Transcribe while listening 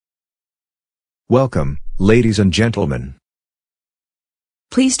Welcome, ladies and gentlemen.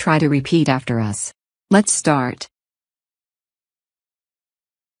 Please try to repeat after us. Let's start.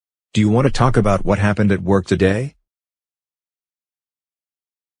 Do you want to talk about what happened at work today?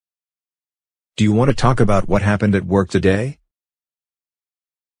 Do you want to talk about what happened at work today?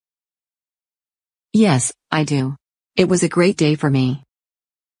 Yes, I do. It was a great day for me.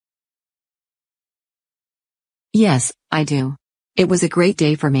 Yes, I do. It was a great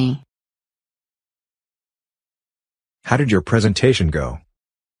day for me. How did your presentation go?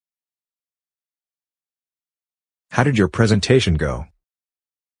 How did your presentation go?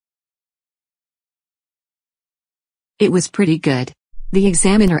 It was pretty good. The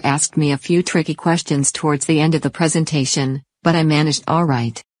examiner asked me a few tricky questions towards the end of the presentation, but I managed all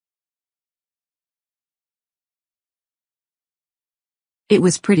right. It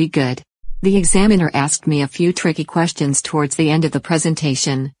was pretty good. The examiner asked me a few tricky questions towards the end of the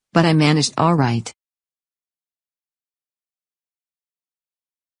presentation, but I managed all right.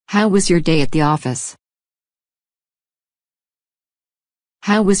 How was your day at the office?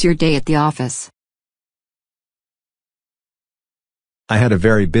 How was your day at the office? I had a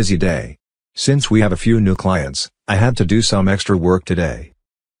very busy day. Since we have a few new clients, I had to do some extra work today.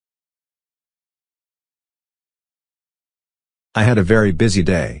 I had a very busy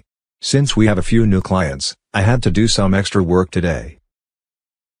day. Since we have a few new clients, I had to do some extra work today.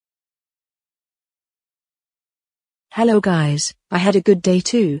 Hello guys, I had a good day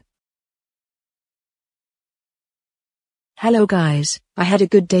too. Hello guys, I had a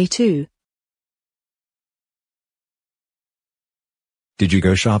good day too. Did you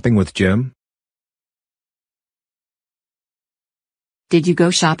go shopping with Jim? Did you go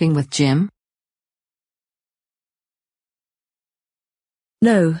shopping with Jim?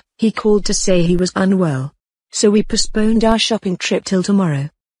 No, he called to say he was unwell. So we postponed our shopping trip till tomorrow.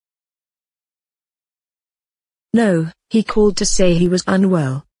 No, he called to say he was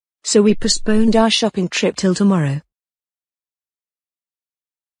unwell. So we postponed our shopping trip till tomorrow.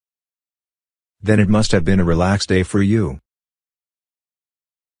 Then it must have been a relaxed day for you.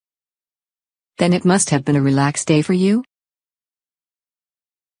 Then it must have been a relaxed day for you?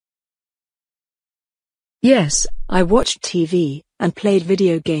 Yes, I watched TV and played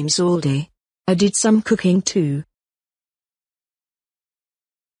video games all day. I did some cooking too.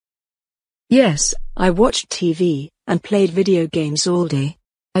 Yes, I watched TV and played video games all day.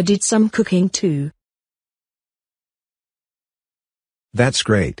 I did some cooking too. That's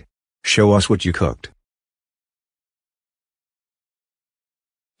great. Show us what you cooked.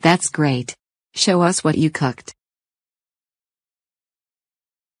 That's great. Show us what you cooked.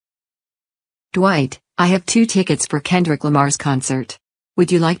 Dwight, I have 2 tickets for Kendrick Lamar's concert.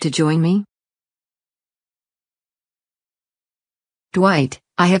 Would you like to join me? Dwight,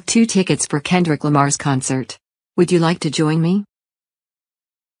 I have 2 tickets for Kendrick Lamar's concert. Would you like to join me?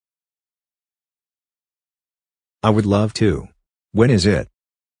 I would love to. When is it?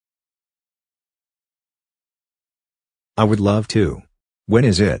 I would love to. When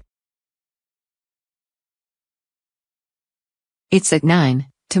is it? It's at 9,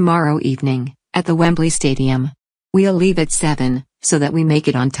 tomorrow evening, at the Wembley Stadium. We'll leave at 7, so that we make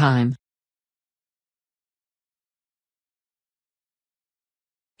it on time.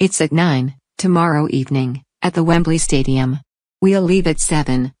 It's at 9, tomorrow evening, at the Wembley Stadium. We'll leave at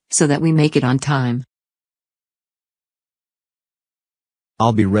 7, so that we make it on time.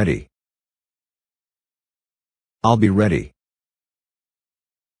 I'll be ready. I'll be ready.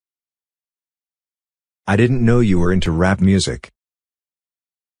 I didn't know you were into rap music.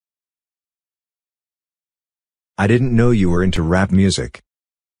 I didn't know you were into rap music.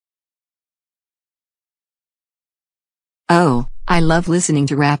 Oh, I love listening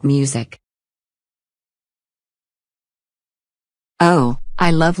to rap music. Oh, I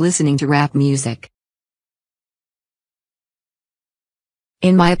love listening to rap music.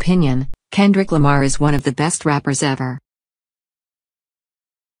 In my opinion, Kendrick Lamar is one of the best rappers ever.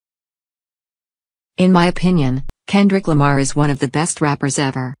 In my opinion, Kendrick Lamar is one of the best rappers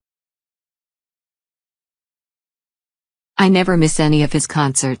ever. I never miss any of his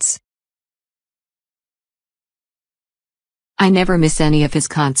concerts. I never miss any of his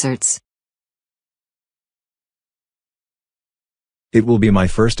concerts. It will be my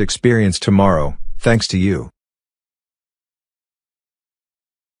first experience tomorrow, thanks to you.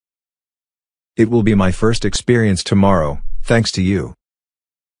 It will be my first experience tomorrow, thanks to you.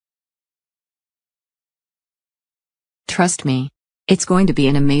 Trust me. It's going to be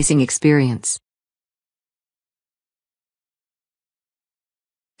an amazing experience.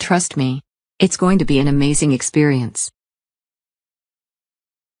 Trust me. It's going to be an amazing experience.